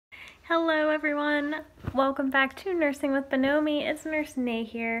Hello everyone! Welcome back to Nursing with Benomi. It's Nurse Nay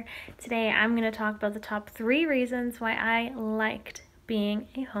here. Today I'm going to talk about the top 3 reasons why I liked being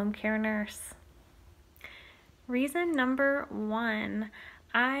a home care nurse. Reason number 1,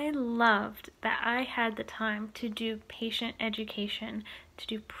 I loved that I had the time to do patient education, to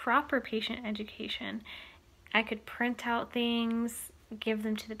do proper patient education. I could print out things, give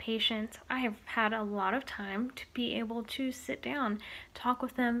them to the patients. I have had a lot of time to be able to sit down, talk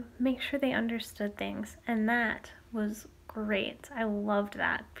with them, make sure they understood things, and that was great. I loved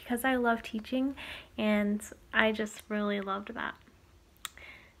that because I love teaching and I just really loved that.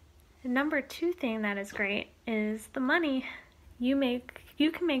 The number 2 thing that is great is the money. You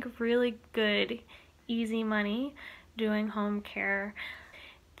can make really good, easy money doing home care.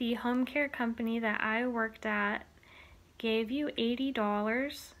 The home care company that I worked at gave you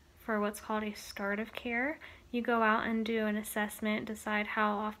 $80 for what's called a start of care. You go out and do an assessment, decide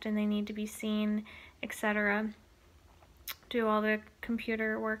how often they need to be seen, etc. Do all the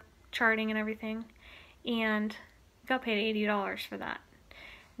computer work, charting and everything, and got paid $80 for that.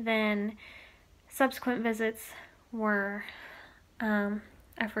 Then subsequent visits were, I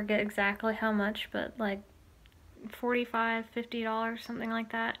forget exactly how much, but like $45, $50, something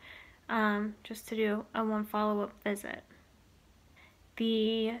like that, just to do a one follow-up visit.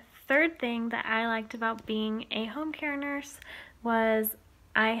 The third thing that I liked about being a home care nurse was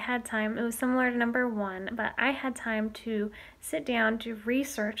I had time. It was similar to number 1, but I had time to sit down to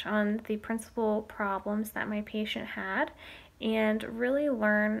research on the principal problems that my patient had and really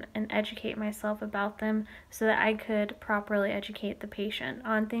learn and educate myself about them so that I could properly educate the patient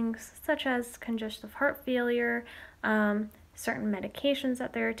on things such as congestive heart failure, certain medications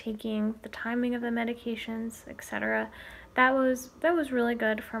that they're taking, the timing of the medications, etc. That was really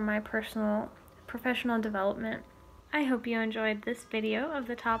good for my professional development. I hope you enjoyed this video of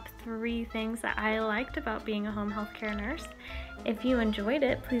the top 3 things that I liked about being a home health care nurse. If you enjoyed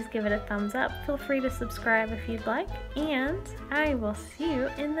it, please give it a thumbs up. Feel free to subscribe if you'd like, and I will see you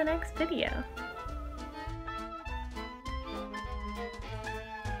in the next video.